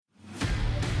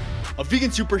A vegan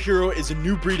superhero is a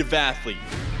new breed of athlete.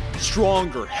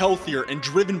 Stronger, healthier, and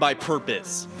driven by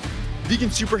purpose. Vegan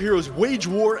superheroes wage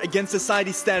war against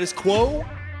society's status quo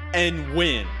and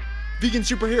win. Vegan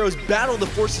superheroes battle the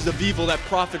forces of evil that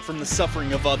profit from the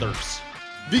suffering of others.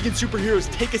 Vegan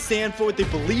superheroes take a stand for what they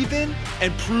believe in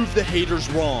and prove the haters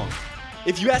wrong.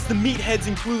 If you ask the meatheads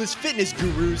and clueless fitness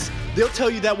gurus, they'll tell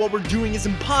you that what we're doing is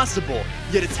impossible,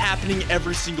 yet it's happening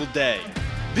every single day.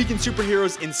 Vegan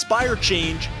superheroes inspire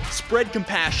change, spread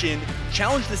compassion,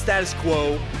 challenge the status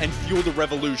quo, and fuel the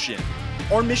revolution.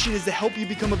 Our mission is to help you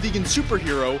become a vegan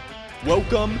superhero.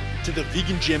 Welcome to the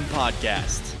Vegan Gym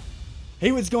Podcast.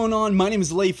 Hey, what's going on? My name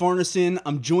is Leif Arneson.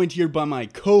 I'm joined here by my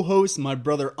co-host, my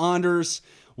brother Anders.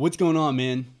 What's going on,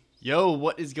 man? Yo,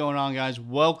 what is going on, guys?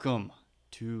 Welcome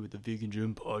to the Vegan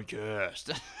Gym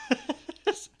Podcast.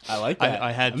 I like that.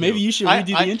 I had to. Maybe you should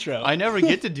redo the intro. I never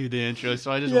get to do the intro,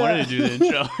 so I just wanted to do the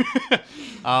intro.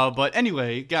 But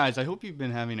anyway, guys, I hope you've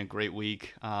been having a great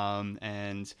week.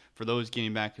 And for those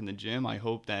getting back in the gym, I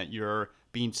hope that you're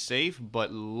being safe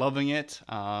but loving it.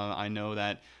 I know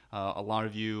that a lot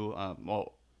of you,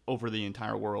 over the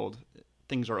entire world,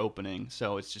 things are opening.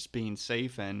 So it's just being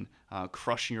safe and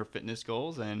crushing your fitness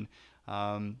goals. And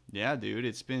yeah, dude,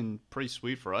 it's been pretty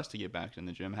sweet for us to get back in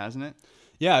the gym, hasn't it?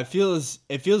 Yeah, it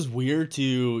feels weird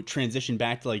to transition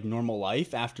back to like normal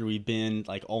life after we've been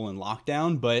like all in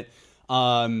lockdown, but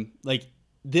like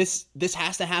this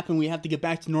has to happen. We have to get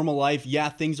back to normal life. Yeah,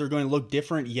 things are going to look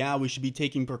different. Yeah, we should be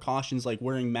taking precautions like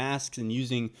wearing masks and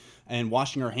using and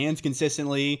washing our hands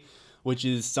consistently, which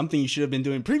is something you should have been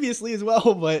doing previously as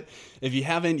well. But if you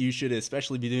haven't, you should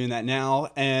especially be doing that now.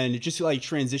 And just like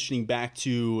transitioning back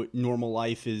to normal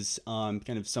life is kind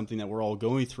of something that we're all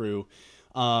going through.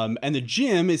 And the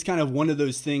gym is kind of one of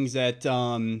those things that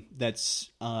that's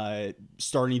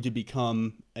starting to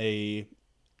become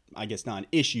I guess not an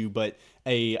issue, but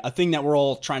a thing that we're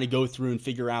all trying to go through and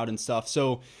figure out and stuff.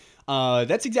 So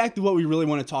that's exactly what we really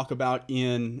want to talk about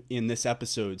in this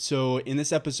episode. So in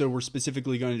this episode, we're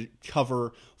specifically going to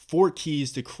cover 4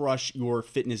 keys to crush your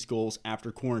fitness goals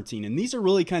after quarantine. And these are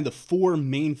really kind of the 4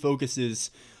 main focuses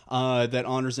that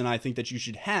Anders and I think that you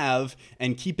should have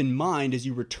and keep in mind as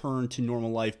you return to normal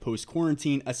life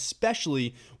post-quarantine,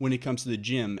 especially when it comes to the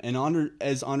gym. And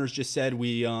as Anders just said,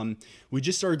 we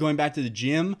just started going back to the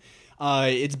gym.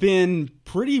 It's been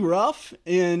pretty rough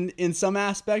in some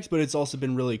aspects, but it's also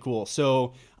been really cool.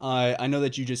 So I know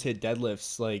that you just hit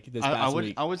deadlifts like this past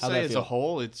week. I would say as a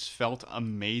whole, it's felt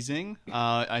amazing.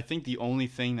 I think the only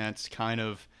thing that's kind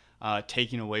of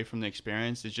taking away from the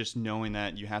experience is just knowing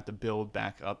that you have to build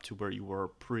back up to where you were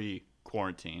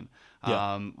pre-quarantine.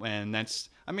 Yeah. And that's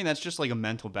just like a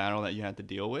mental battle that you have to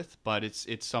deal with, but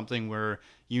it's something where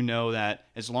you know that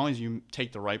as long as you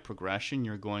take the right progression,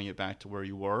 you're going to get back to where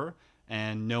you were,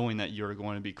 and knowing that you're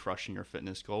going to be crushing your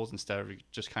fitness goals instead of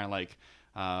just kind of like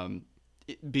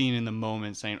being in the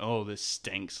moment saying, oh, this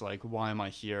stinks, like, why am I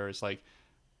here? It's like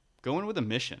going with a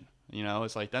mission. You know,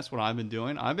 it's like, that's what I've been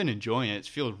doing. I've been enjoying it. It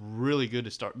feels really good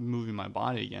to start moving my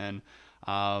body again.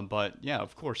 But yeah,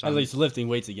 of course. At least lifting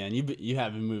weights again. You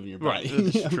have been moving your body. Right,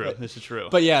 this is true. This is true.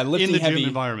 But yeah, lifting in the heavy gym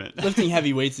environment. Lifting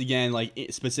heavy weights again, like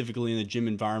specifically in the gym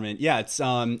environment. Yeah, it's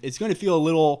going to feel a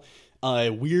little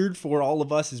weird for all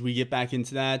of us as we get back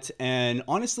into that. And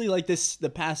honestly, like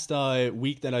the past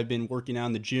week that I've been working out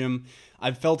in the gym,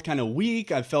 I've felt kind of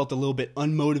weak. I've felt a little bit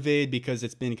unmotivated because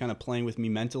it's been kind of playing with me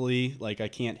mentally. Like I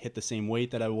can't hit the same weight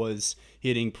that I was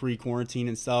hitting pre-quarantine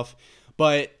and stuff.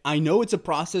 But I know it's a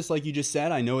process, like you just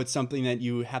said. I know it's something that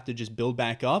you have to just build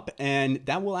back up, and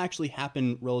that will actually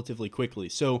happen relatively quickly.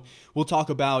 So we'll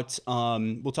talk about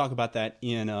that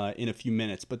in a few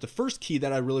minutes. But the first key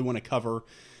that I really want to cover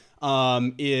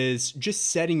is just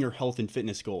setting your health and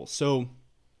fitness goals. So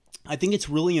I think it's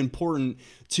really important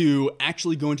to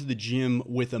actually go into the gym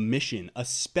with a mission,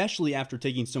 especially after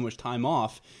taking so much time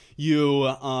off.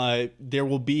 There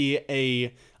will be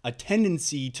a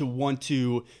tendency to want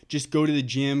to just go to the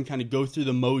gym, kind of go through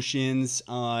the motions,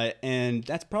 and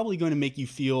that's probably going to make you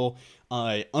feel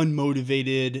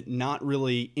unmotivated, not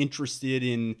really interested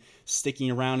in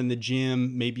sticking around in the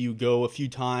gym. Maybe you go a few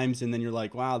times and then you're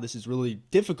like, wow, this is really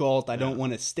difficult. I don't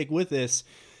want to stick with this.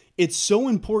 It's so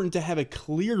important to have a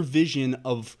clear vision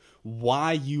of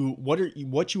what you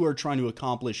are trying to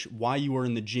accomplish, why you are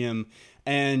in the gym.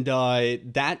 And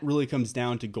that really comes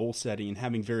down to goal setting and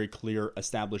having very clear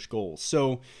established goals.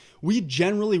 So we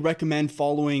generally recommend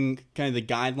following kind of the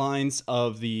guidelines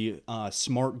of the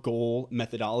SMART goal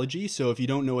methodology. So if you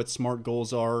don't know what SMART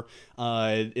goals are,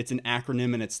 it's an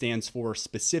acronym and it stands for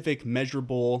specific,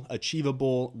 measurable,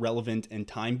 achievable, relevant, and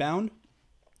time bound.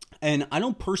 And I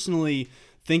don't personally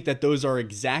think that those are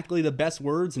exactly the best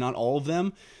words, not all of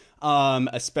them.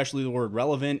 Especially the word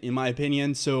relevant, in my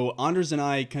opinion. So Anders and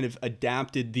I kind of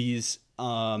adapted these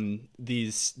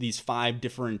 5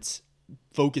 different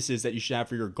focuses that you should have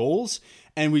for your goals,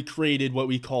 and we created what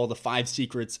we call the 5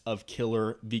 secrets of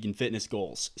killer vegan fitness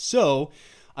goals. So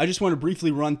I just want to briefly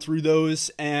run through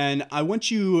those, and I want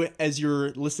you, as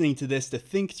you're listening to this, to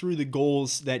think through the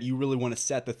goals that you really want to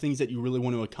set, the things that you really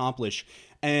want to accomplish,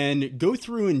 and go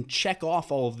through and check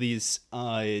off all of these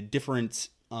different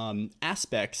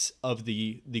aspects of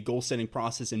the goal setting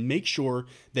process, and make sure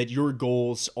that your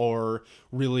goals are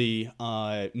really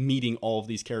meeting all of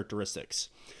these characteristics.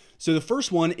 So the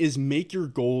first one is make your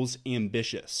goals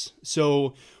ambitious.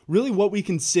 So really what we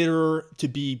consider to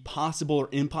be possible or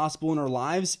impossible in our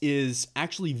lives is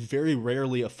actually very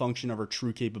rarely a function of our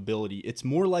true capability. It's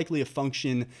more likely a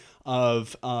function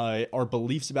of our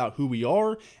beliefs about who we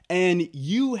are. And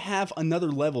you have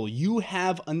another level. You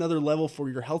have another level for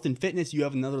your health and fitness. You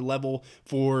have another level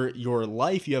for your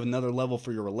life. You have another level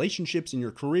for your relationships and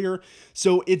your career.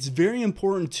 So it's very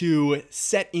important to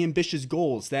set ambitious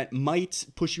goals that might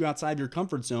push you outside your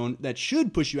comfort zone, that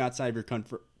should push you outside of your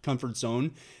comfort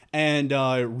zone, and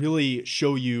really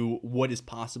show you what is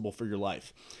possible for your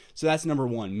life. So that's number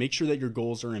 1. Make sure that your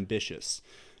goals are ambitious.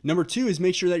 Number 2 is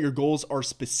make sure that your goals are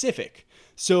specific.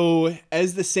 So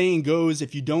as the saying goes,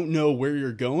 if you don't know where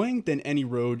you're going, then any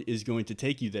road is going to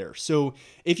take you there. So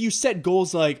if you set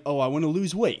goals like, oh, I want to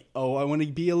lose weight. Oh, I want to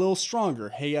be a little stronger.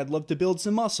 Hey, I'd love to build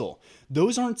some muscle.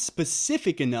 Those aren't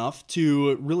specific enough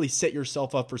to really set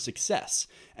yourself up for success.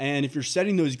 And if you're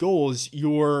setting those goals,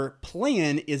 your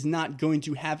plan is not going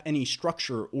to have any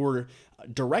structure or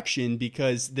direction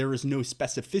because there is no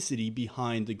specificity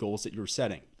behind the goals that you're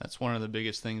setting. That's one of the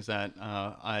biggest things that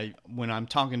when I'm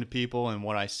talking to people, and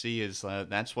what I see is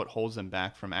that's what holds them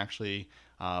back from actually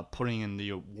putting in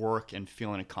the work and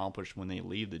feeling accomplished when they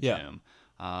leave the gym,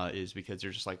 is because they're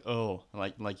just like, oh,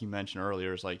 like you mentioned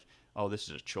earlier, it's like, oh, this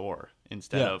is a chore,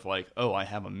 instead of like, oh, I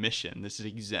have a mission. This is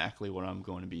exactly what I'm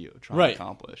going to be trying to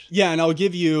accomplish. Yeah, and I'll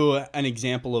give you an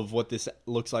example of what this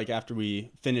looks like after we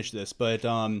finish this. But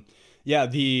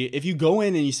if you go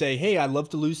in and you say, hey, I'd love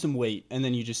to lose some weight, and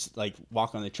then you just like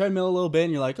walk on the treadmill a little bit,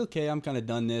 and you're like, okay, I'm kind of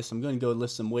done this. I'm going to go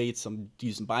lift some weights. I'm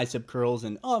do some bicep curls,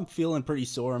 and I'm feeling pretty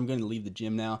sore. I'm going to leave the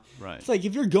gym now. Right. It's like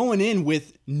if you're going in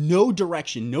with no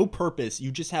direction, no purpose,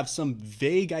 you just have some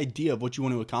vague idea of what you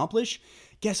want to accomplish,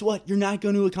 guess what? You're not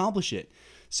going to accomplish it.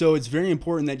 So it's very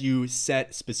important that you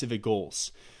set specific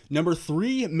goals. Number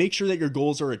 3, make sure that your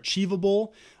goals are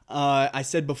achievable. I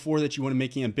said before that you want to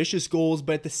make ambitious goals,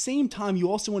 but at the same time,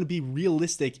 you also want to be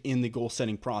realistic in the goal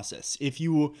setting process. If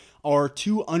you are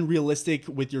too unrealistic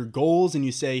with your goals and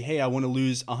you say, hey, I want to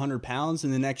lose 100 pounds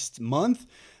in the next month,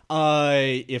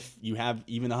 if you have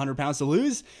even 100 pounds to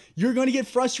lose, you're going to get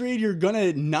frustrated. You're going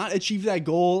to not achieve that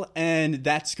goal, and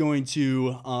that's going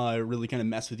to really kind of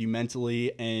mess with you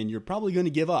mentally, and you're probably going to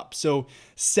give up. So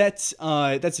that's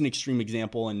an extreme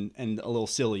example and a little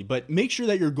silly, but make sure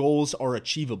that your goals are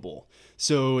achievable.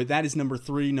 So that is number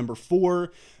 3. Number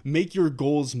 4, make your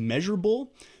goals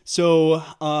measurable. So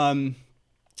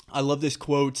I love this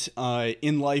quote,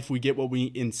 in life we get what we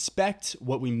inspect,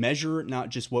 what we measure, not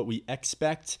just what we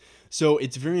expect. So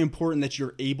it's very important that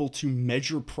you're able to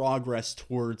measure progress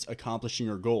towards accomplishing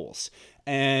your goals.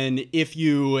 And if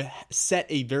you set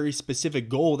a very specific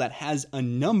goal that has a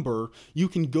number, you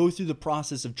can go through the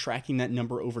process of tracking that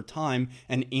number over time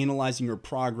and analyzing your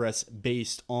progress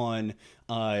based on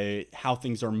how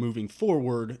things are moving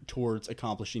forward towards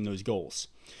accomplishing those goals.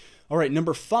 All right,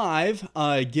 number 5,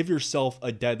 give yourself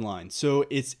a deadline. So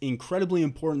it's incredibly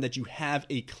important that you have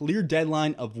a clear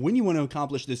deadline of when you want to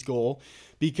accomplish this goal,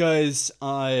 because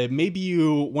maybe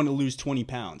you want to lose 20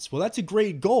 pounds. Well, that's a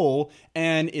great goal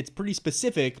and it's pretty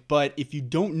specific, but if you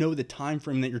don't know the time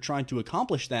frame that you're trying to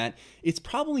accomplish that, it's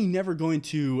probably never going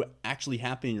to actually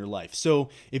happen in your life. So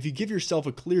if you give yourself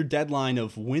a clear deadline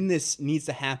of when this needs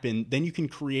to happen, then you can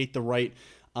create the right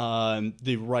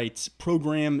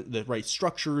program, the right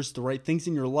structures, the right things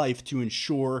in your life to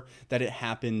ensure that it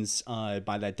happens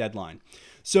by that deadline.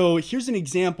 So here's an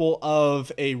example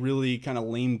of a really kind of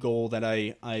lame goal that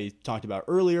I talked about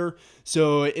earlier.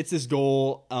 So it's this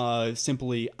goal,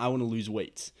 simply, I want to lose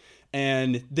weight.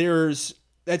 And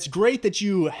that's great that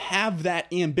you have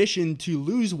that ambition to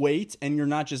lose weight and you're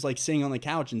not just like sitting on the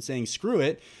couch and saying, screw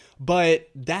it. But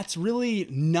that's really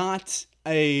not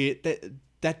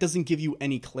that doesn't give you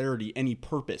any clarity, any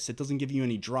purpose. It doesn't give you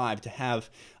any drive to have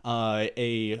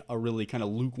a really kind of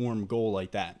lukewarm goal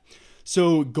like that.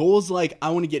 So goals like I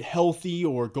want to get healthy,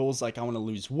 or goals like I want to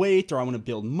lose weight, or I want to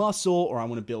build muscle, or I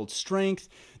want to build strength,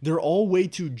 they're all way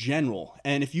too general.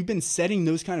 And if you've been setting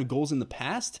those kind of goals in the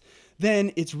past,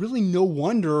 then it's really no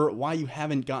wonder why you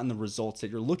haven't gotten the results that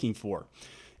you're looking for.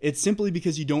 It's simply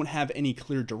because you don't have any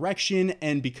clear direction,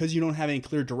 and because you don't have any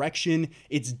clear direction,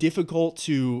 it's difficult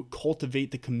to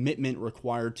cultivate the commitment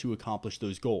required to accomplish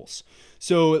those goals.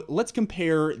 So let's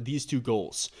compare these two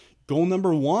goals. Goal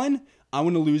number 1, I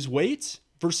want to lose weight,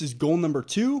 versus goal number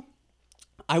 2,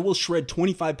 I will shred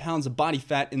 25 pounds of body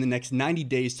fat in the next 90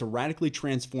 days to radically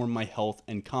transform my health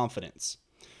and confidence.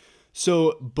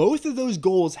 So both of those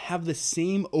goals have the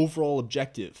same overall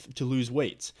objective, to lose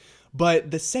weight.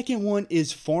 But the second one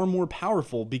is far more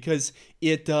powerful because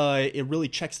it really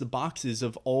checks the boxes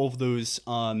of all of those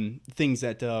things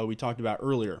that we talked about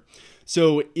earlier.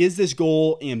 So is this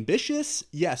goal ambitious?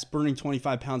 Yes, burning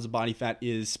 25 pounds of body fat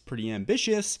is pretty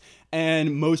ambitious,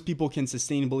 and most people can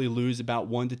sustainably lose about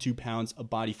 1 to 2 pounds of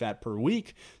body fat per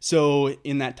week. So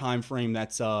in that time frame,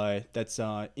 that's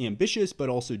ambitious, but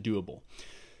also doable.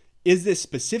 Is this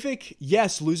specific?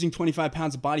 Yes, losing 25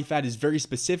 pounds of body fat is very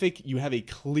specific. You have a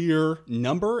clear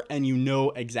number and you know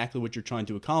exactly what you're trying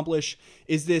to accomplish.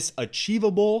 Is this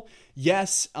achievable?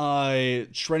 Yes,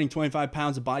 shredding 25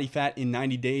 pounds of body fat in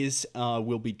 90 days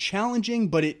will be challenging,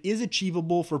 but it is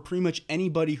achievable for pretty much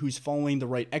anybody who's following the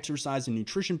right exercise and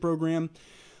nutrition program.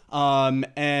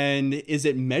 And is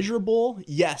it measurable?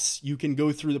 Yes, you can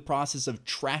go through the process of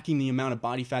tracking the amount of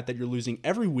body fat that you're losing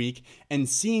every week and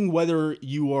seeing whether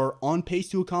you are on pace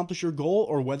to accomplish your goal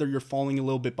or whether you're falling a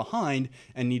little bit behind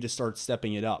and need to start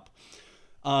stepping it up.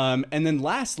 And then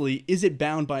lastly, is it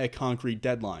bound by a concrete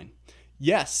deadline?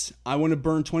 Yes, I want to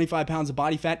burn 25 pounds of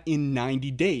body fat in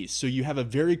 90 days. So you have a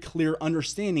very clear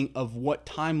understanding of what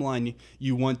timeline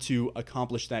you want to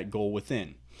accomplish that goal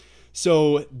within.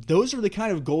 So those are the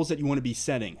kind of goals that you want to be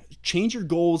setting. Change your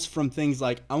goals from things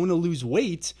like I want to lose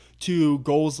weight to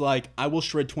goals like I will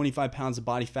shred 25 pounds of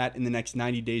body fat in the next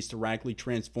 90 days to radically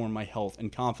transform my health and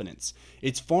confidence.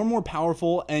 It's far more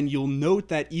powerful, and you'll note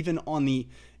that even on the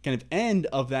kind of end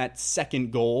of that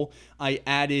second goal, I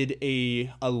added a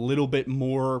little bit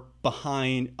more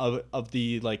behind of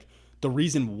the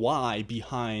reason why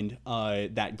behind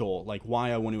that goal, like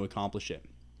why I want to accomplish it.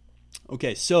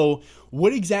 Okay, so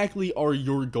what exactly are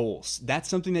your goals? That's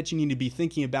something that you need to be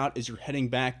thinking about as you're heading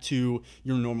back to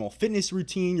your normal fitness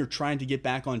routine. You're trying to get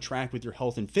back on track with your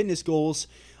health and fitness goals.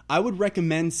 I would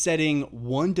recommend setting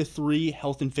 1 to 3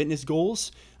 health and fitness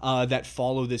goals that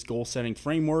follow this goal setting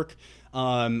framework.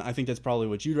 I think that's probably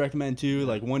what you'd recommend too,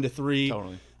 like 1 to 3.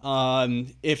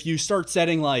 Totally. If you start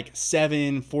setting like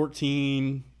 7,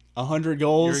 14, 100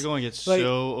 goals, you're going to get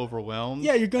so overwhelmed.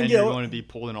 Yeah, you're going to be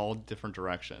pulled in all different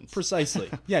directions. Precisely.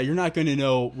 Yeah, you're not going to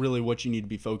know really what you need to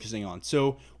be focusing on.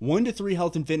 So 1 to 3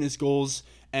 health and fitness goals,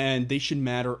 and they should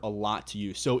matter a lot to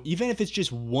you. So even if it's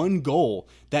just one goal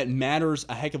that matters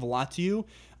a heck of a lot to you,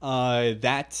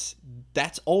 that's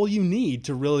all you need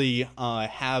to really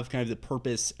have kind of the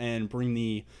purpose and bring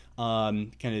the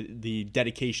kind of the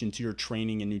dedication to your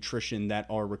training and nutrition that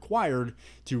are required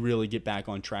to really get back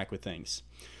on track with things.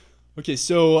 Okay,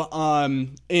 so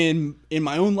in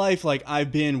my own life, like I've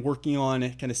been working on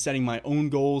kind of setting my own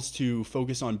goals to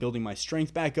focus on building my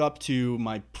strength back up to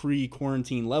my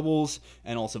pre-quarantine levels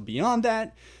and also beyond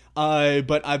that.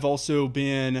 But I've also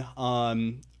been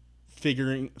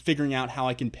figuring out how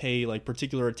I can pay like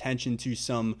particular attention to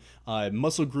some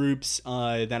muscle groups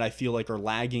that I feel like are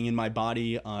lagging in my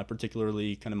body,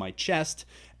 particularly kind of my chest,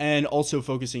 and also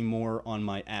focusing more on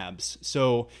my abs.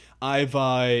 So I've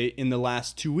in the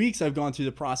last 2 weeks, I've gone through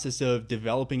the process of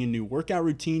developing a new workout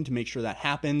routine to make sure that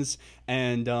happens,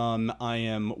 and I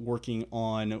am working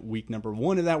on week number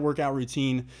 1 of that workout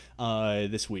routine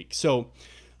this week. So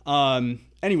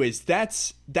anyways,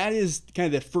 that is kind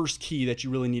of the first key that you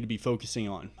really need to be focusing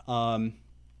on.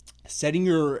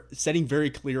 Setting very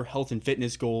clear health and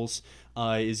fitness goals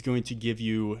is going to give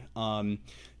you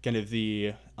kind of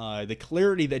the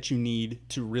clarity that you need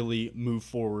to really move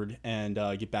forward and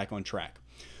get back on track.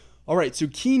 All right, so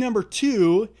key number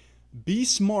 2. Be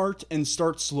smart and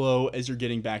start slow as you're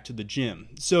getting back to the gym.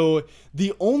 So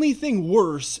the only thing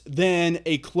worse than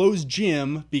a closed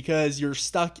gym because you're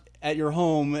stuck at your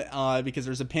home because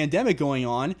there's a pandemic going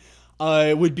on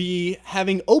would be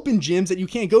having open gyms that you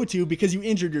can't go to because you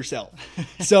injured yourself.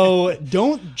 So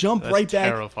don't jump right back.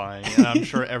 That's terrifying. And I'm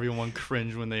sure everyone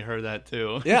cringed when they heard that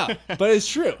too. Yeah, but it's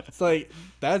true. It's like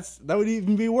that would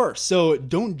even be worse. So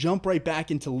don't jump right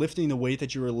back into lifting the weight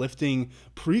that you were lifting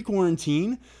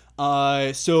pre-quarantine.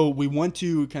 So we want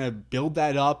to kind of build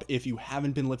that up. If you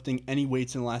haven't been lifting any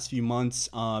weights in the last few months,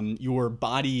 your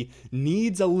body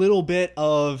needs a little bit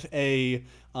of a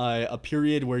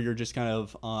period where you're just kind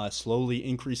of slowly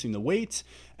increasing the weight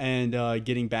and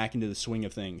getting back into the swing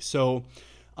of things. So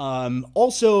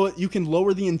also, you can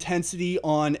lower the intensity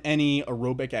on any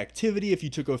aerobic activity if you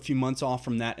took a few months off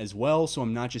from that as well. So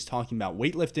I'm not just talking about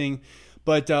weightlifting.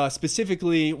 But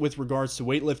specifically with regards to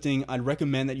weightlifting, I'd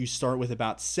recommend that you start with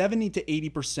about 70 to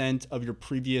 80% of your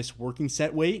previous working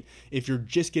set weight if you're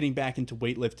just getting back into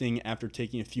weightlifting after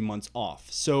taking a few months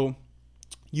off. So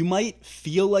you might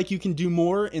feel like you can do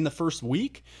more in the first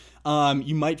week.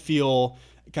 You might feel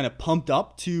kind of pumped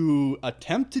up to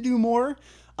attempt to do more.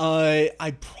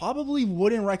 I probably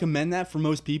wouldn't recommend that for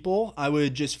most people. I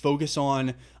would just focus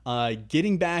on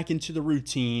getting back into the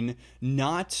routine,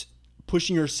 not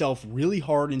pushing yourself really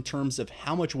hard in terms of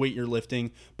how much weight you're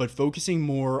lifting, but focusing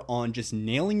more on just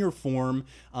nailing your form.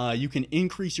 You can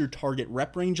increase your target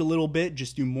rep range a little bit,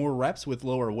 just do more reps with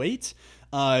lower weights.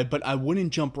 But I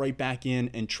wouldn't jump right back in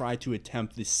and try to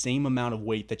attempt the same amount of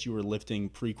weight that you were lifting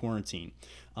pre-quarantine.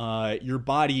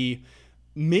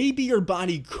 Maybe your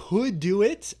body could do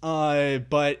it,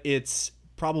 but it's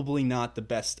probably not the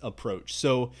best approach.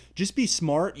 So just be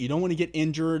smart. You don't want to get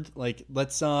injured. Like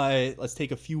let's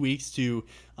take a few weeks to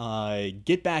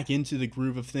get back into the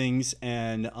groove of things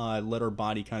and let our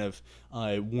body kind of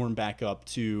warm back up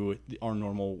to our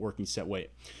normal working set weight.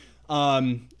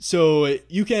 So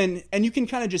you can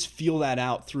kind of just feel that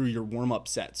out through your warm-up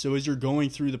set. So as you're going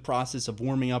through the process of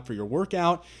warming up for your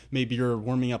workout, maybe you're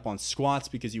warming up on squats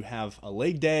because you have a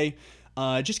leg day.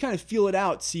 Just kind of feel it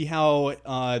out, see how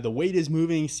the weight is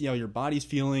moving, see how your body's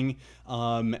feeling,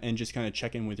 and just kind of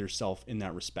check in with yourself in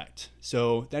that respect.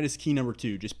 So that is key number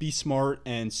 2. Just be smart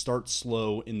and start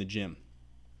slow in the gym.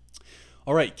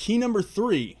 All right, key number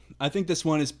 3. I think this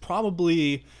one is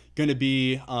probably going to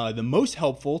be the most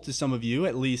helpful to some of you,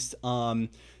 at least kind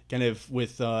of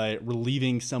with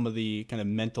relieving some of the kind of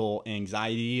mental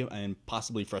anxiety and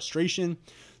possibly frustration.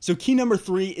 So key number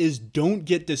 3 is don't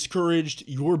get discouraged.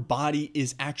 Your body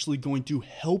is actually going to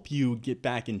help you get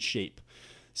back in shape.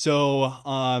 So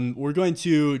we're going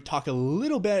to talk a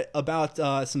little bit about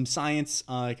some science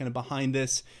kind of behind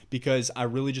this, because I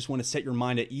really just want to set your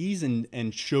mind at ease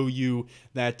and show you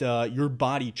that your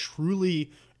body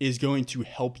truly is going to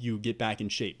help you get back in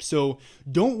shape. So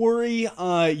don't worry,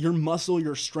 your muscle,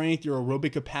 your strength, your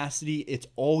aerobic capacity, it's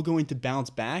all going to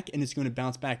bounce back, and it's going to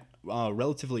bounce back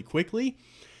relatively quickly.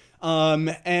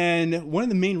 And one of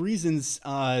the main reasons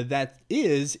that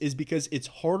is because it's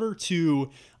harder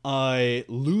to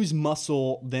lose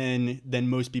muscle than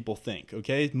most people think.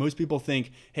 Okay, most people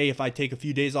think, hey, if I take a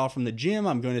few days off from the gym,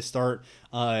 I'm going to start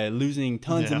losing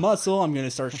tons of muscle. I'm going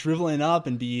to start shriveling up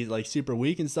and be like super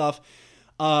weak and stuff.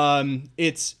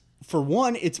 For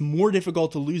one, it's more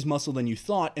difficult to lose muscle than you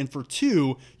thought. And for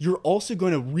two, you're also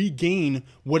going to regain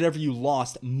whatever you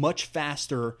lost much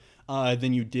faster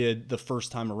than you did the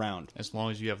first time around. As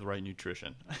long as you have the right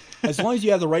nutrition. As long as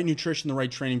you have the right nutrition, the right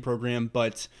training program,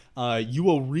 but you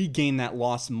will regain that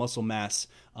lost muscle mass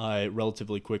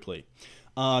relatively quickly.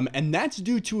 And that's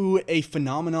due to a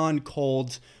phenomenon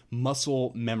called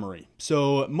muscle memory.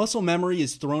 So muscle memory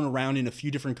is thrown around in a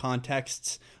few different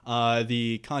contexts.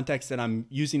 The context that I'm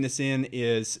using this in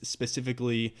is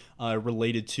specifically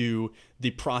related to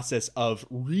the process of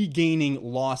regaining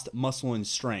lost muscle and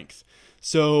strength.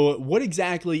 So what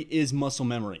exactly is muscle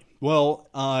memory? Well,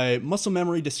 muscle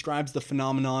memory describes the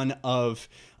phenomenon of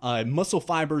muscle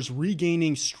fibers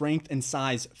regaining strength and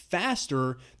size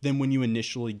faster than when you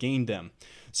initially gained them.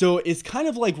 So it's kind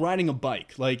of like riding a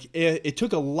bike. Like it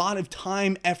took a lot of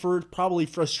time, effort, probably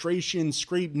frustration,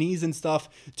 scraped knees and stuff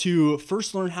to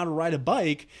first learn how to ride a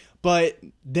bike. But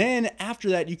then after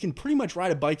that, you can pretty much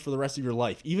ride a bike for the rest of your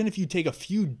life. Even if you take a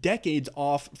few decades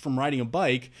off from riding a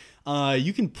bike,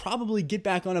 you can probably get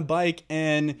back on a bike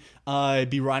and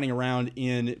be riding around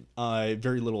in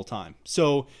very little time.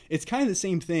 So it's kind of the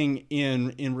same thing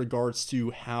in regards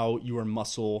to how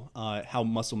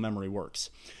muscle memory works.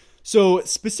 So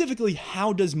specifically,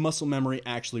 how does muscle memory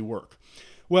actually work?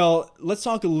 Well, let's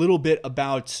talk a little bit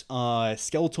about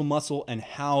skeletal muscle and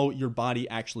how your body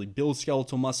actually builds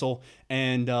skeletal muscle,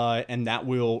 and that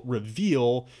will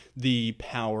reveal the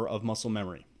power of muscle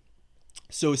memory.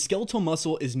 So skeletal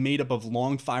muscle is made up of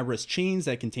long fibrous chains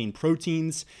that contain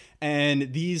proteins,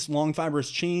 and these long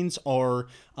fibrous chains are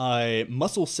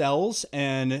muscle cells,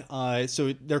 and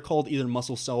so they're called either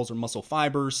muscle cells or muscle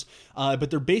fibers, but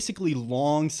they're basically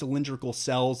long cylindrical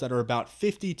cells that are about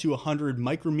 50 to 100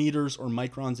 micrometers or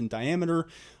microns in diameter,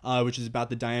 which is about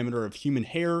the diameter of human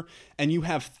hair, and you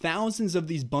have thousands of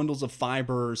these bundles of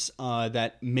fibers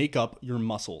that make up your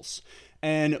muscles.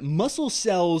 And muscle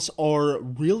cells are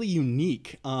really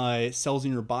unique cells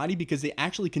in your body because they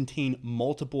actually contain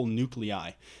multiple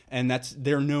nuclei, and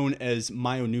they're known as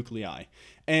myonuclei.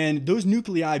 And those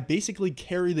nuclei basically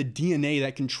carry the DNA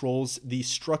that controls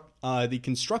the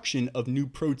construction of new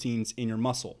proteins in your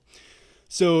muscle.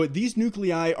 So these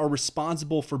nuclei are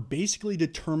responsible for basically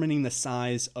determining the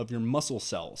size of your muscle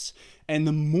cells. And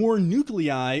the more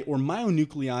nuclei or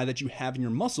myonuclei that you have in your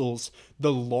muscles,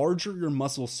 the larger your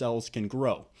muscle cells can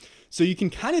grow. So you can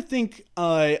kind of think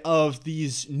of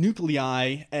these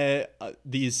nuclei,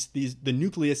 the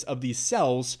nucleus of these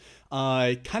cells,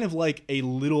 kind of like a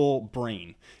little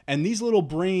brain. And these little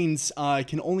brains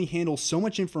can only handle so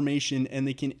much information, and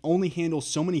they can only handle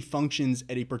so many functions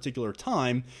at a particular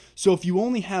time. So if you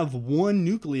only have one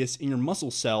nucleus in your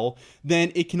muscle cell,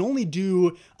 then it can only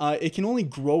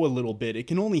grow a little bit. It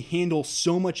can only handle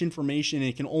so much information.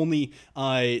 It can only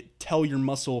tell your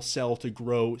muscle cell to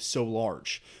grow so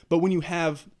large. But when you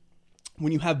have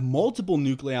multiple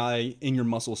nuclei in your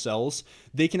muscle cells,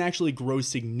 they can actually grow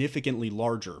significantly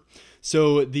larger.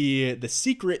 So the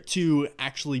secret to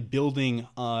actually building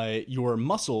your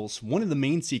muscles, one of the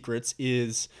main secrets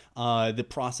is the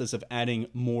process of adding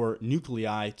more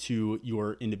nuclei to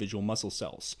your individual muscle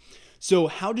cells. So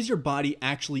how does your body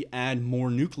actually add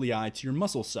more nuclei to your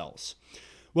muscle cells?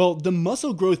 Well, the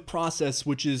muscle growth process,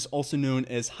 which is also known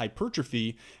as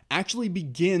hypertrophy, actually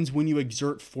begins when you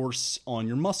exert force on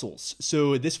your muscles.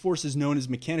 So this force is known as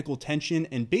mechanical tension,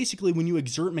 and basically when you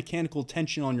exert mechanical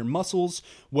tension on your muscles,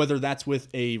 whether that's with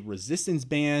a resistance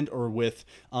band or with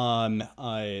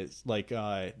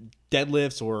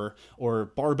deadlifts or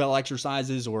barbell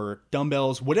exercises or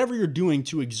dumbbells, whatever you're doing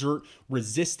to exert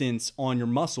resistance on your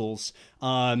muscles,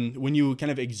 when you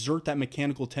kind of exert that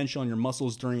mechanical tension on your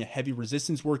muscles during a heavy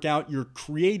resistance workout, you're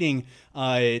creating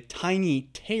tiny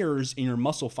tears in your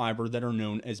muscle fiber that are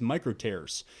known as micro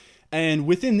tears. And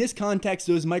within this context,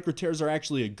 those micro tears are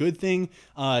actually a good thing.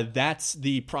 That's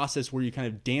the process where you kind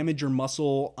of damage your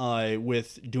muscle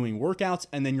with doing workouts,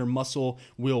 and then your muscle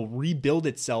will rebuild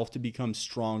itself to become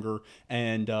stronger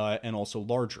and also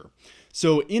larger.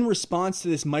 So in response to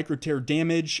this micro tear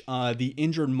damage, the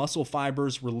injured muscle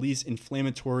fibers release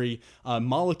inflammatory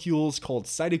molecules called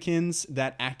cytokines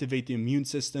that activate the immune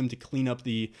system to clean up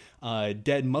the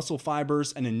dead muscle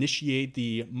fibers and initiate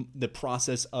the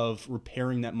process of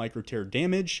repairing that micro tear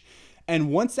damage.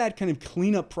 And once that kind of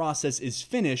cleanup process is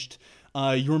finished,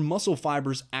 your muscle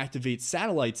fibers activate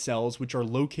satellite cells, which are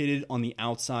located on the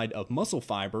outside of muscle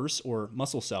fibers or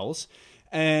muscle cells.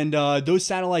 And those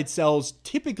satellite cells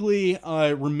typically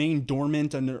remain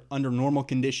dormant under normal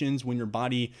conditions when your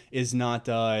body is not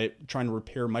trying to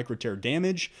repair micro tear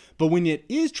damage. But when it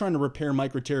is trying to repair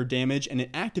micro tear damage and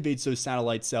it activates those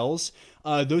satellite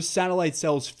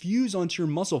cells fuse onto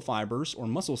your muscle fibers or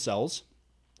muscle cells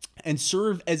and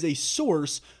serve as a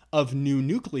source of new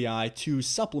nuclei to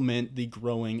supplement the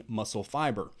growing muscle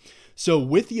fiber. So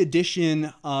with the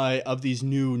addition of these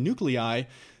new nuclei,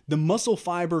 the muscle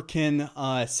fiber can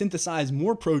synthesize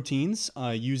more proteins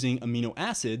using amino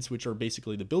acids, which are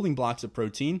basically the building blocks of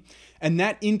protein, and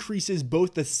that increases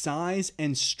both the size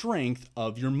and strength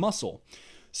of your muscle.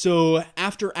 So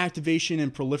after activation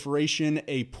and proliferation,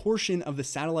 a portion of the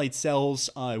satellite cells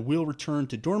will return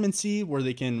to dormancy, where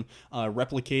they can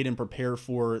replicate and prepare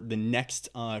for the next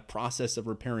process of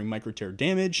repairing micro tear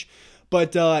damage.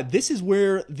 But this is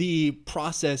where the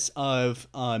process of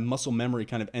muscle memory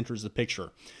kind of enters the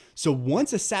picture. So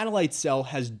once a satellite cell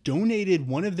has donated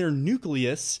one of their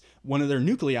nuclei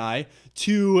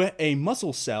to a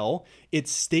muscle cell, it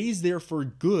stays there for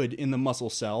good in the muscle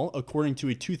cell, according to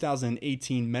a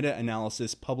 2018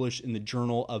 meta-analysis published in the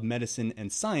Journal of Medicine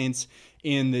and Science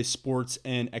in the Sports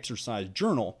and Exercise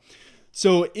Journal.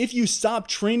 So if you stop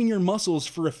training your muscles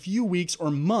for a few weeks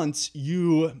or months,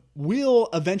 you will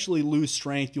eventually lose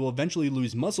strength, you'll eventually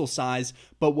lose muscle size,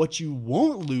 but what you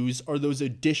won't lose are those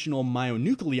additional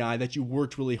myonuclei that you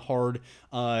worked really hard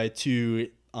to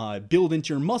build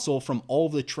into your muscle from all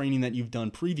of the training that you've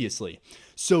done previously.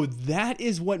 So that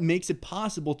is what makes it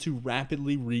possible to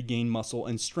rapidly regain muscle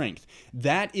and strength.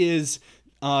 That is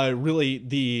really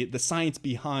the science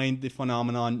behind the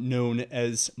phenomenon known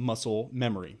as muscle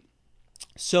memory.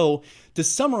 So to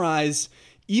summarize,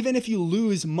 even if you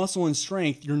lose muscle and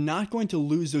strength, you're not going to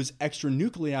lose those extra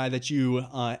nuclei that you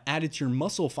added to your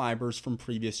muscle fibers from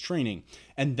previous training.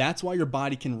 And that's why your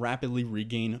body can rapidly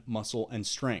regain muscle and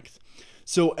strength.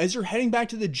 So as you're heading back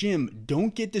to the gym,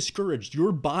 don't get discouraged.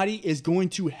 Your body is going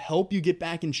to help you get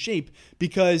back in shape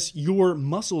because your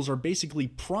muscles are basically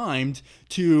primed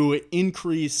to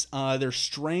increase their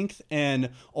strength and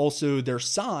also their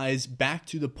size back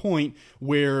to the point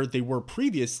where they were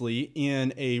previously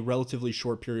in a relatively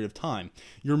short period of time.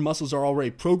 Your muscles are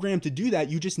already programmed to do that.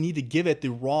 You just need to give it the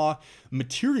raw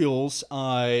materials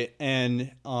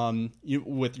and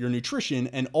with your nutrition,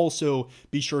 and also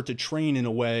be sure to train in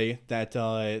a way that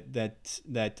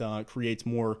creates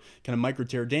more kind of micro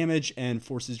tear damage and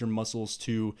forces your muscles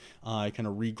to kind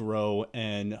of regrow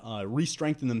and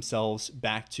re-strengthen themselves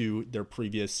back to their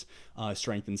previous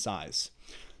strength and size.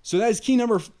 So that is key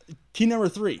number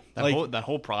 3. That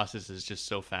whole process is just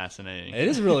so fascinating. It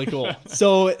is really cool.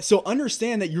 So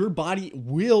understand that your body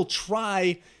will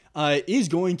try. Is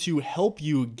going to help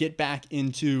you get back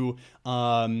into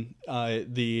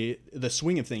the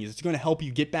swing of things. It's going to help you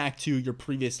get back to your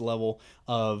previous level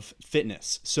of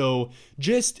fitness. So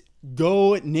just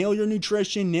go nail your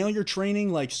nutrition, nail your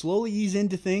training, like slowly ease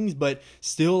into things, but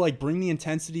still like bring the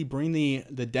intensity, bring the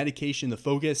dedication, the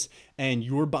focus, and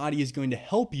your body is going to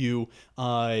help you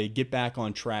get back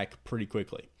on track pretty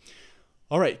quickly.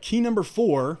 All right, key number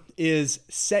 4 is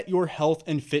set your health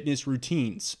and fitness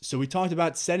routines. So we talked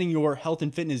about setting your health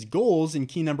and fitness goals in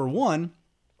key number 1.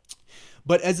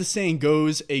 But as the saying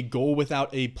goes, a goal without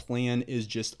a plan is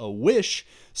just a wish.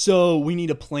 So we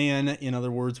need a plan. In other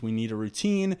words, we need a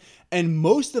routine. And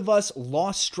most of us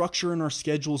lost structure in our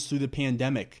schedules through the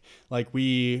pandemic. Like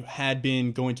we had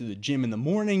been going to the gym in the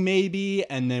morning maybe,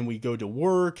 and then we go to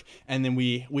work, and then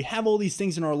we have all these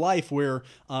things in our life where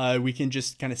we can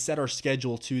just kind of set our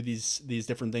schedule to these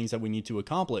different things that we need to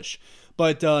accomplish.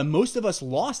 But most of us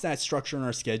lost that structure in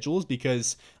our schedules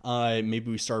because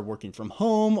maybe we started working from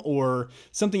home, or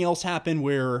something else happened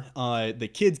where the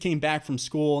kids came back from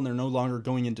school and they're no longer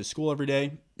going into school every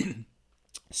day.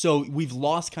 So we've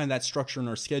lost kind of that structure in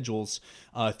our schedules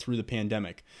through the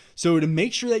pandemic. So to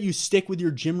make sure that you stick with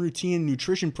your gym routine and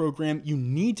nutrition program, you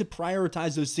need to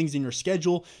prioritize those things in your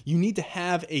schedule. You need to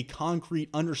have a concrete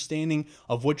understanding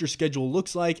of what your schedule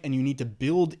looks like, and you need to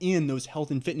build in those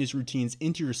health and fitness routines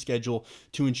into your schedule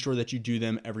to ensure that you do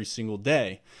them every single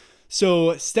day.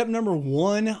 So step number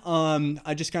 1,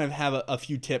 I just kind of have a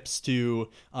few tips to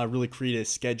really create a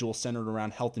schedule centered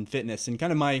around health and fitness. And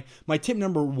kind of my tip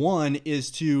number 1 is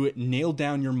to nail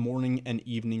down your morning and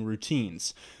evening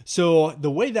routines. So the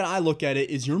way that I look at it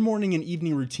is your morning and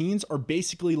evening routines are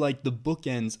basically like the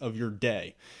bookends of your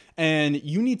day. And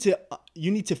you need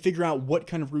to figure out what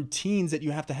kind of routines that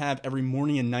you have to have every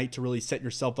morning and night to really set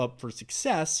yourself up for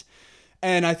success.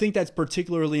 And I think that's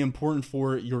particularly important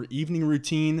for your evening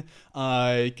routine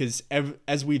because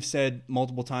as we've said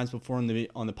multiple times before on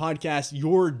the podcast,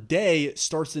 your day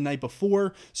starts the night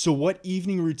before. So what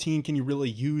evening routine can you really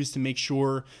use to make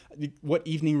sure, what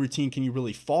evening routine can you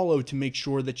really follow to make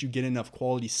sure that you get enough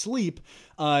quality sleep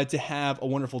to have a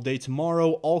wonderful day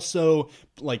tomorrow? Also,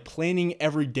 like planning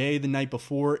every day the night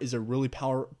before is a really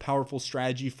powerful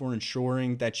strategy for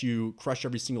ensuring that you crush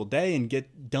every single day and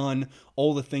get done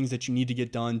all the things that you need to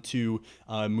get done to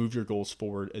move your goals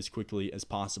forward as quickly as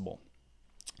possible.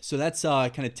 So that's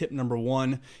kind of tip number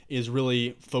 1 is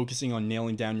really focusing on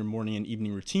nailing down your morning and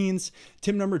evening routines.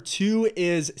 Tip number 2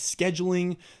 is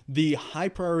scheduling the high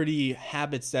priority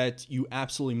habits that you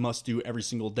absolutely must do every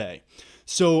single day.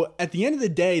 So at the end of the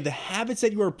day, the habits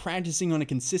that you are practicing on a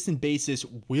consistent basis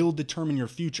will determine your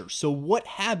future. So what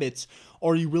habits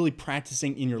are you really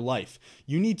practicing in your life?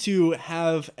 You need to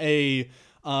have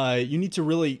you need to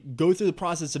really go through the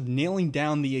process of nailing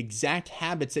down the exact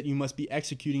habits that you must be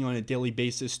executing on a daily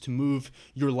basis to move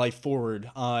your life forward,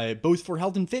 both for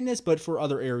health and fitness, but for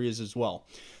other areas as well.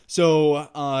 So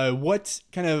what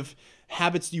kind of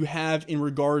habits do you have in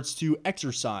regards to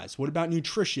exercise? What about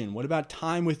nutrition? What about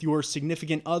time with your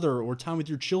significant other or time with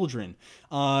your children?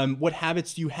 What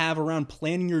habits do you have around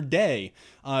planning your day?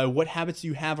 What habits do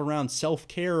you have around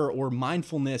self-care or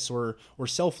mindfulness or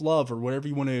self-love or whatever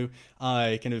you want to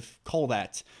kind of call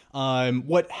that?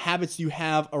 What habits do you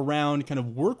have around kind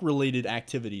of work-related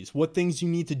activities? What things you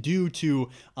need to do to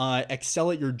excel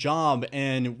at your job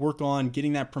and work on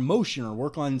getting that promotion or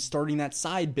work on starting that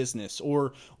side business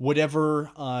or whatever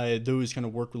those kind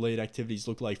of work-related activities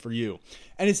look like for you.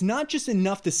 And it's not just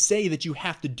enough to say that you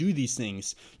have to do these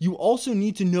things. You also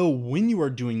need to know when you are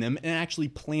doing them and actually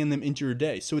plan them into your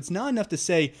day. So it's not enough to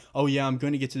say, oh yeah, I'm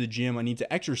going to get to the gym, I need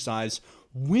to exercise.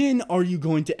 when are you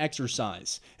going to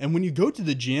exercise? And when you go to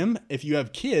the gym, if you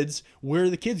have kids, where are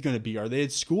the kids going to be? Are they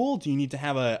at school? Do you need to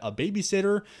have a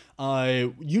babysitter?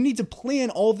 You need to plan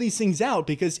all of these things out,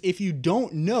 because if you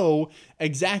don't know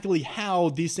exactly how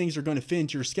these things are going to fit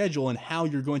into your schedule and how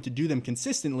you're going to do them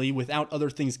consistently without other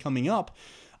things coming up,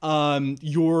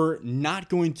 you're not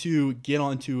going to get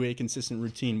onto a consistent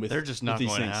routine with They're just not these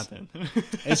going to things. happen.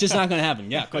 It's just not going to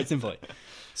happen. Yeah, quite simply.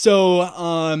 So,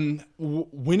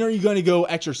 when are you going to go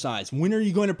exercise? When are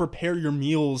you going to prepare your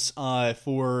meals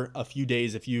for a few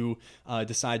days if you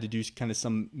decide to do kind of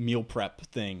some meal prep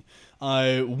thing?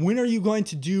 When are you going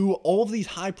to do all of these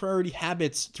high priority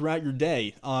habits throughout your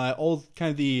day? All kind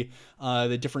of the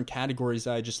different categories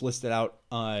that I just listed out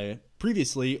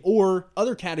previously, or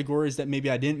other categories that maybe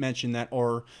I didn't mention that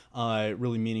are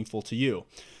really meaningful to you.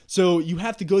 So you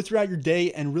have to go throughout your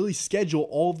day and really schedule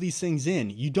all of these things in.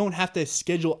 You don't have to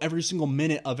schedule every single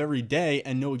minute of every day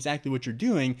and know exactly what you're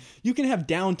doing. You can have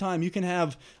downtime. You can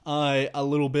have a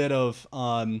little bit of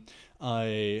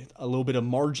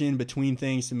margin between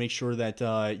things to make sure that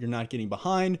you're not getting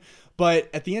behind. But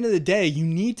at the end of the day, you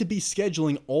need to be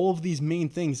scheduling all of these main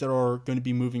things that are going to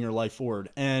be moving your life forward.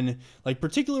 And like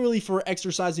particularly for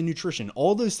exercise and nutrition,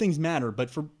 all those things matter. But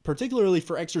particularly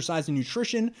for exercise and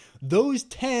nutrition, those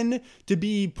tend to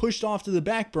be pushed off to the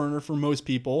back burner for most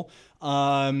people.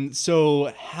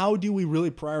 So how do we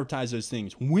really prioritize those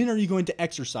things? When are you going to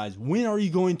exercise? When are you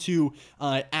going to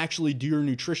actually do your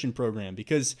nutrition program?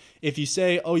 Because if you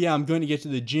say, oh yeah, I'm going to get to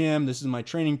the gym, this is my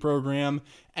training program,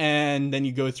 and then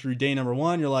you go through day number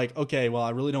 1, you're like, okay, well, I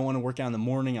really don't want to work out in the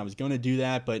morning. I was going to do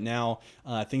that, but now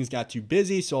things got too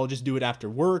busy, so I'll just do it after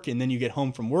work. And then you get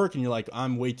home from work and you're like,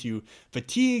 I'm way too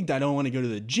fatigued. I don't want to go to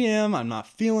the gym. I'm not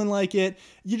feeling like it.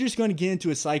 You're just going to get into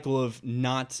a cycle of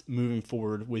not moving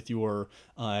forward with your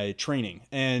training.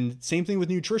 And same thing with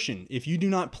nutrition. If you do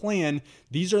not plan,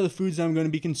 these are the foods that I'm going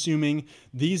to be consuming.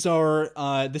 These are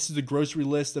this is the grocery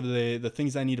list of the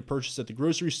things I need to purchase at the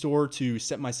grocery store to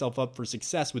set myself up for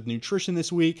success with nutrition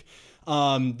this week.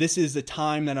 This is the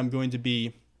time that I'm going to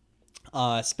be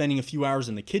spending a few hours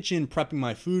in the kitchen prepping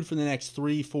my food for the next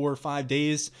 3, 4, 5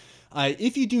 days.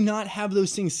 If you do not have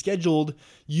those things scheduled,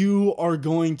 you are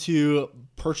going to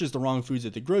purchase the wrong foods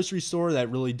at the grocery store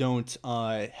that really don't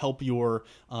help your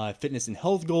fitness and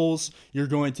health goals. You're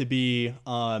going to be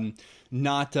you're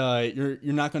not going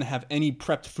to have any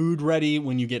prepped food ready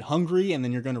when you get hungry, and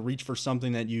then you're going to reach for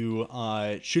something that you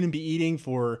shouldn't be eating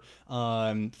for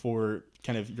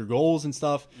kind of your goals and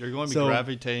stuff. You're going to be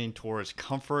gravitating towards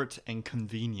comfort and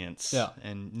convenience. Yeah.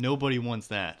 And nobody wants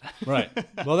that. Right.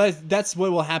 Well, that's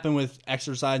what will happen with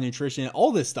exercise, nutrition,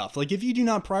 all this stuff. Like if you do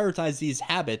not prioritize these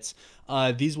habits,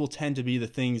 these will tend to be the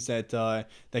things that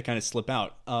kind of slip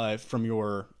out from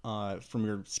your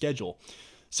schedule.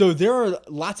 So there are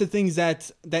lots of things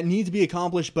that need to be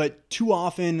accomplished, but too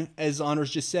often, as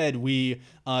Anders just said, we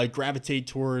gravitate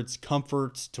towards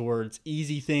comfort, towards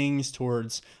easy things,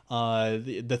 towards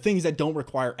the things that don't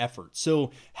require effort.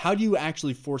 So how do you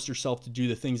actually force yourself to do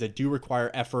the things that do require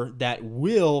effort that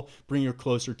will bring you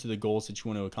closer to the goals that you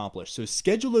want to accomplish? So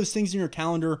schedule those things in your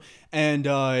calendar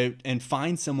and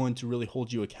find someone to really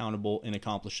hold you accountable in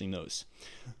accomplishing those.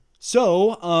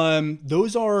 So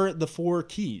those are the 4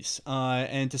 keys.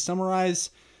 And to summarize,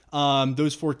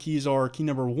 those 4 keys are: key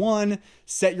number 1,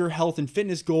 set your health and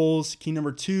fitness goals. Key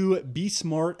number 2, be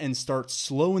smart and start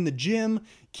slow in the gym.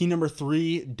 Key number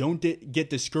 3, don't get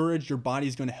discouraged. Your body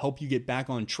is going to help you get back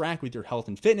on track with your health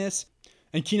and fitness.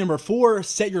 And key number 4,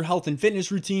 set your health and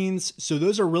fitness routines. So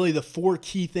those are really the 4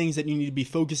 key things that you need to be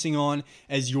focusing on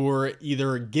as you're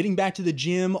either getting back to the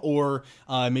gym, or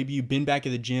maybe you've been back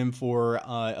at the gym for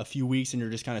a few weeks and you're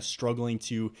just kind of struggling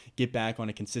to get back on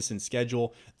a consistent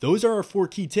schedule. Those are our 4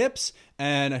 key tips,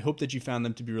 and I hope that you found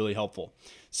them to be really helpful.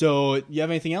 So you have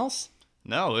anything else?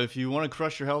 No, if you want to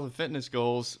crush your health and fitness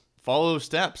goals, follow those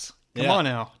steps. Come on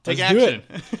now. Take Let's action.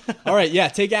 Do it. All right. Yeah.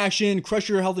 Take action. Crush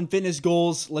your health and fitness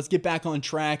goals. Let's get back on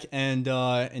track and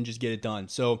just get it done.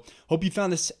 So hope you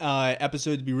found this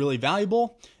episode to be really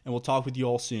valuable, and we'll talk with you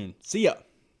all soon. See ya.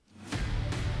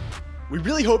 We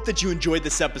really hope that you enjoyed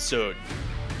this episode.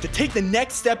 To take the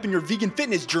next step in your vegan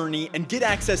fitness journey and get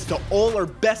access to all our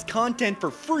best content for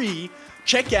free,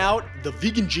 check out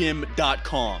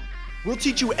thevegangym.com. We'll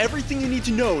teach you everything you need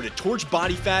to know to torch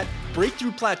body fat, break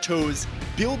through plateaus,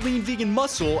 build lean vegan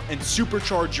muscle, and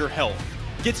supercharge your health.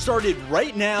 Get started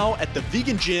right now at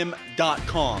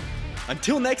thevegangym.com.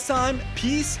 Until next time,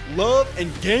 peace, love,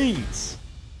 and gains.